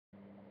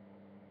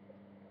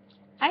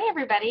Hi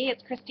everybody,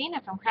 it's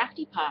Christina from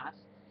Crafty Paws.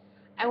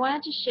 I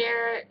wanted to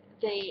share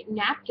the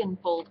napkin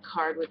fold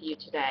card with you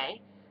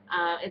today.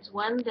 It's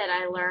one that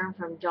I learned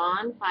from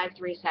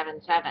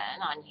Dawn5377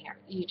 on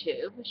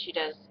YouTube. She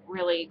does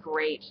really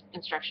great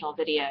instructional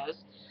videos.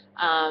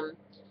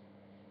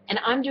 And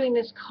I'm doing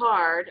this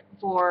card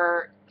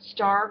for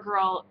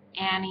Stargirl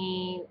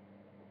Annie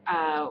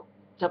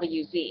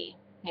WZ.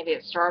 Maybe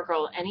it's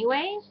Stargirl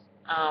anyways,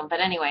 but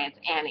anyway, it's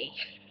Annie.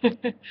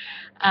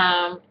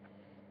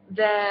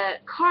 The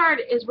card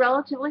is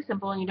relatively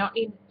simple and you don't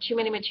need too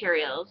many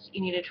materials. You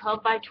need a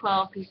 12 by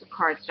 12 piece of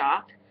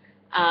cardstock.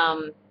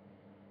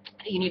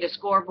 You need a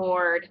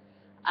scoreboard,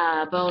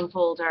 a bone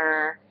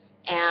folder,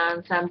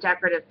 and some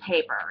decorative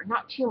paper.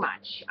 Not too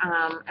much.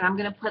 And I'm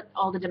going to put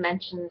all the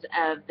dimensions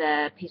of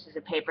the pieces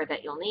of paper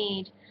that you'll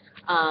need,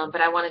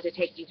 but I wanted to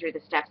take you through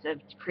the steps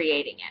of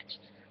creating it.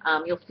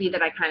 You'll see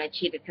that I kind of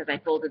cheated because I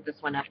folded this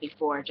one up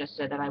before just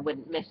so that I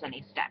wouldn't miss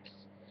any steps.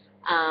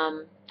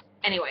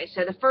 Anyway,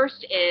 so the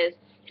first is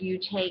you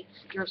take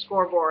your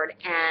scoreboard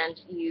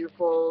and you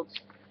fold,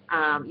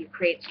 you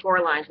create score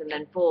lines and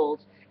then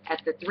fold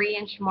at the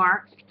 3-inch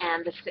mark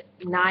and the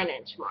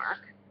 9-inch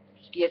mark.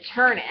 You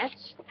turn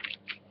it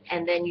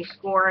and then you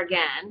score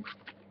again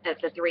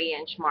at the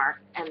 3-inch mark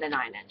and the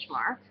 9-inch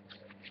mark.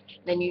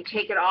 Then you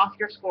take it off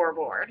your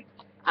scoreboard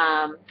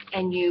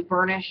and you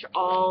burnish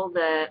all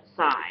the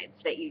sides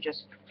that you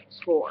just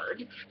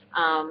scored.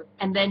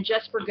 And then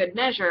just for good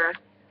measure,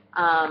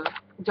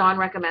 Dawn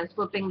recommends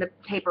flipping the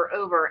paper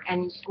over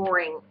and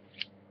scoring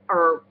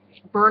or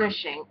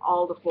burnishing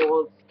all the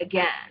folds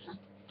again.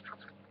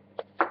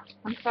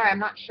 I'm sorry, I'm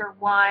not sure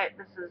why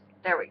this is,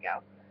 there we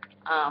go.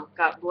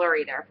 Got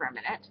blurry there for a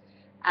minute.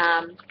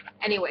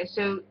 Anyway,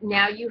 so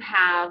now you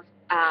have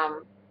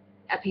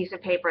a piece of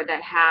paper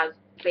that has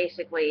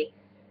basically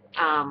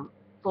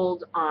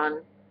folds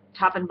on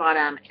top and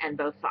bottom and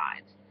both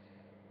sides.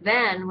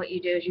 Then what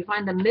you do is you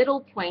find the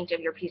middle point of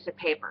your piece of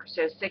paper.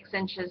 So 6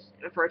 inches,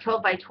 for a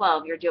 12 by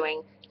 12, you're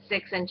doing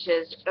 6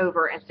 inches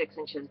over and 6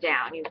 inches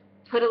down. You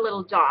put a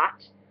little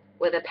dot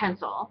with a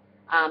pencil.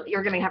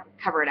 You're going to have to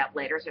cover it up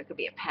later, so it could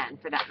be a pen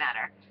for that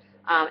matter.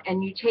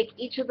 And you take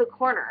each of the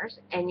corners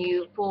and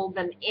you fold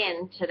them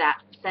into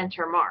that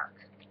center mark.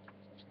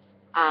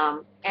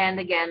 And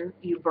again,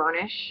 you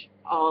burnish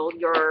all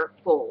your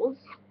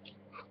folds.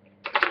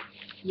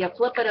 You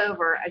flip it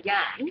over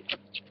again.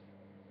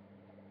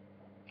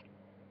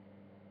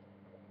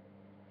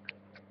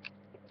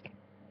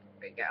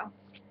 There we go.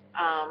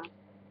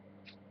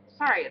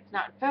 Sorry, it's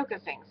not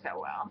focusing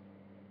so well.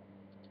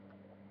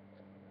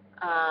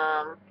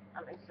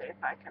 Let me see if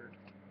I can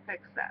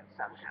fix that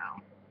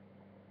somehow.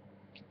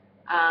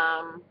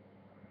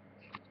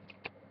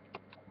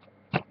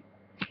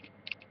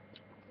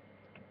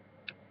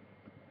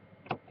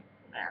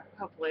 There,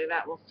 hopefully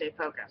that will stay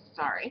focused.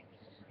 Sorry.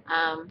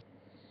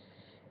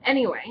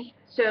 Anyway,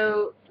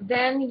 so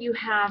then you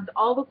have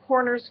all the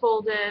corners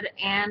folded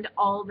and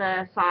all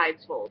the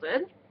sides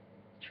folded.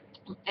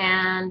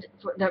 And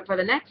for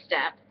the next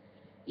step,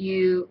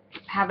 you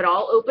have it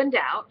all opened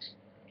out,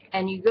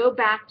 and you go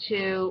back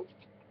to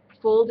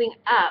folding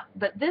up,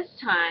 but this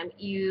time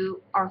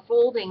you are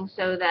folding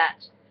so that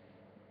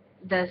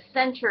the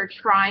center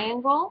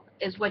triangle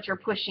is what you're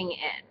pushing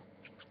in.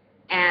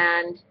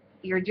 And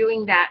you're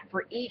doing that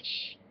for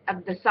each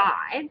of the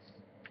sides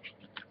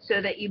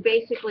so that you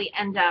basically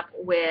end up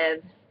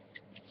with,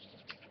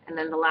 and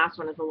then the last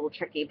one is a little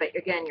tricky, but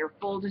again, you're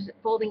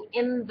folding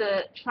in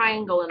the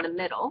triangle in the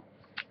middle,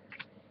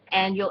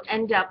 and you'll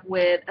end up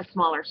with a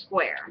smaller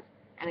square.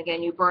 And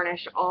again, you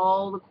burnish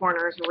all the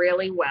corners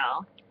really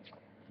well.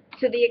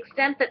 To the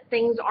extent that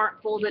things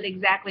aren't folded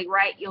exactly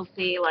right, you'll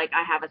see like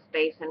I have a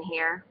space in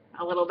here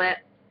a little bit.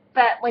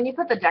 But when you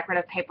put the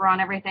decorative paper on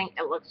everything,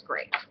 it looks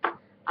great.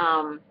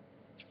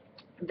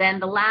 Then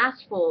the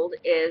last fold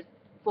is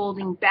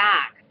folding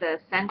back the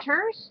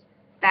centers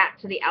back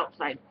to the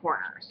outside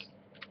corners.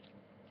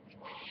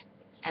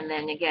 And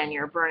then again,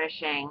 you're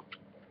burnishing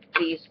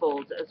these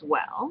folds as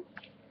well.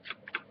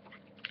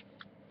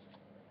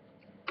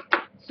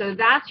 So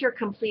that's your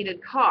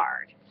completed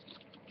card.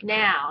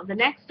 Now, the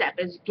next step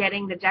is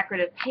getting the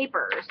decorative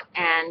papers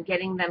and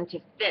getting them to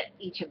fit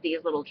each of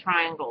these little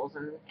triangles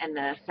and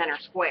the center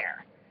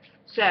square.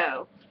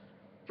 So,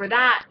 for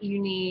that, you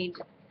need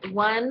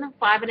one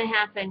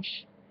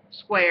 5.5-inch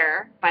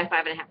square by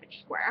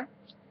 5.5-inch square,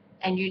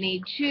 and you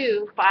need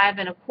two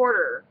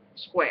 5.25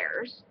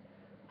 squares.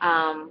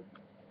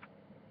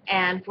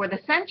 And for the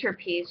center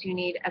piece, you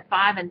need a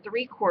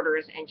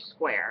 5.75-inch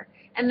square,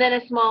 and then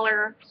a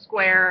smaller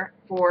square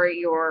for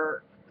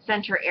your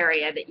center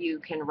area that you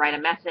can write a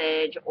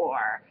message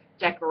or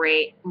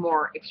decorate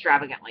more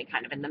extravagantly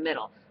kind of in the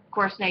middle. Of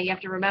course, now you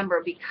have to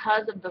remember,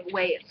 because of the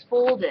way it's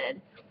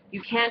folded,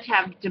 you can't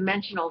have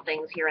dimensional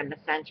things here in the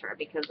center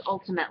because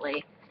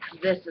ultimately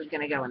this is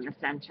going to go in the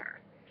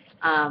center.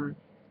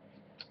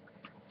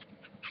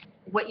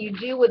 What you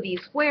do with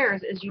these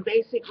squares is you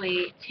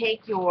basically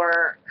take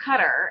your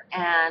cutter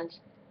and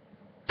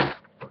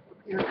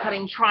you're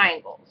cutting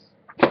triangles.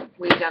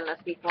 We've done this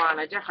before on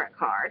a different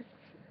card.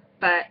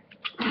 but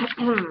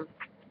of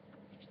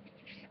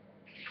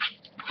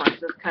course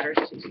this cutter's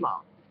too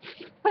small.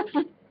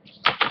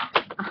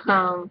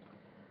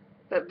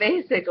 But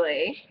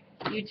basically,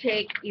 you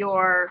take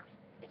your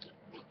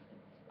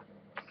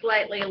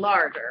slightly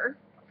larger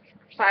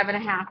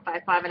 5.5 by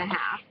 5.5,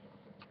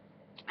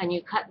 and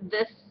you cut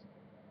this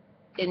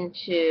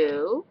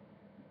into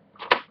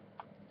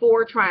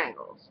 4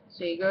 triangles.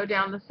 So you go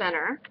down the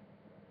center,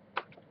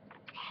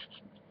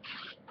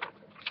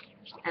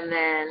 and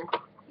then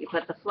you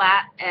put the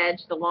flat edge,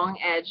 the long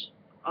edge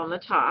on the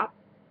top,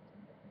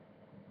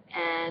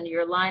 and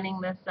you're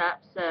lining this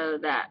up so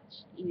that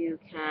you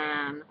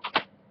can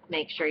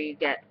make sure you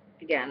get,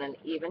 again, an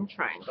even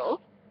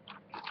triangle.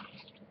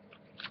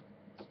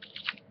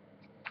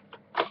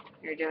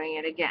 You're doing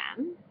it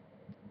again.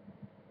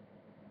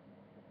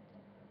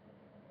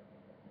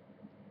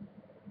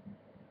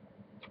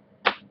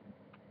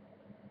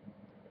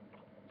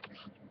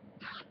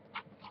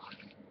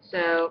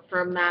 So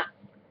from that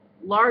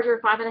larger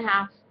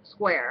 5.5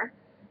 square,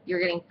 you're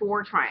getting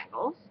 4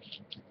 triangles.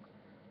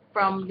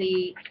 From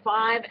the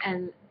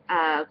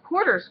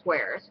 5.25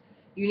 squares,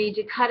 you need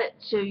to cut it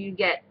so you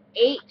get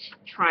 8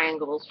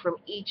 triangles from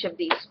each of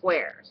these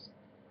squares.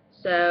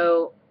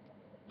 So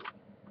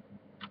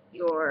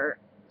you're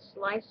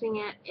slicing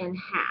it in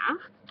half.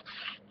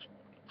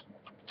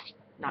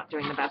 Not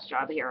doing the best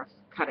job here of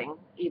cutting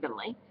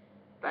evenly,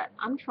 but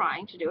I'm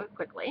trying to do it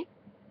quickly.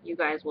 You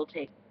guys will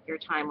take your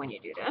time when you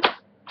do this.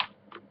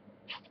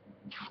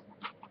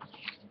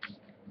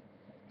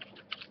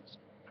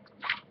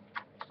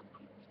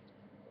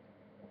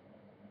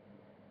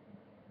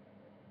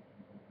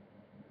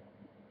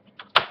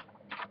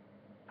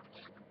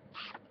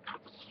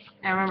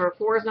 Now remember,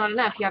 4 is not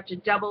enough. You have to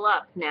double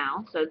up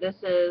now. So this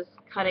is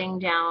cutting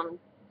down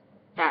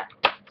that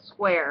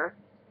square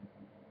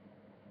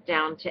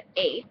down to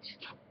 8.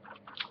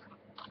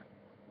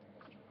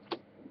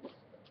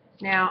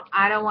 Now,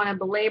 I don't want to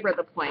belabor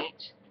the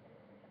point,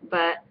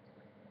 but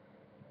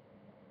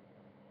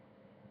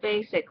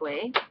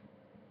basically,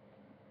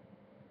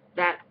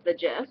 that's the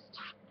gist.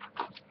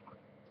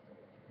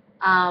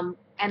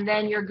 And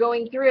then you're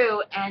going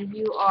through and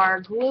you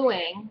are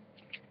gluing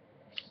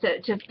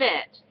to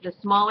fit the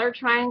smaller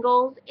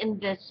triangles in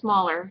the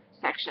smaller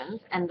sections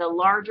and the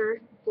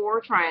larger 4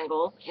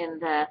 triangles in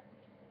the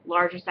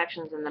larger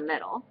sections in the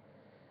middle.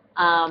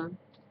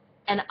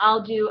 And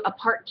I'll do a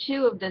part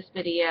 2 of this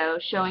video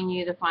showing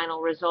you the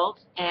final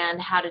results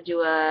and how to do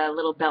a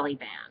little belly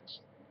band.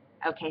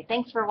 Okay,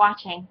 thanks for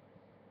watching.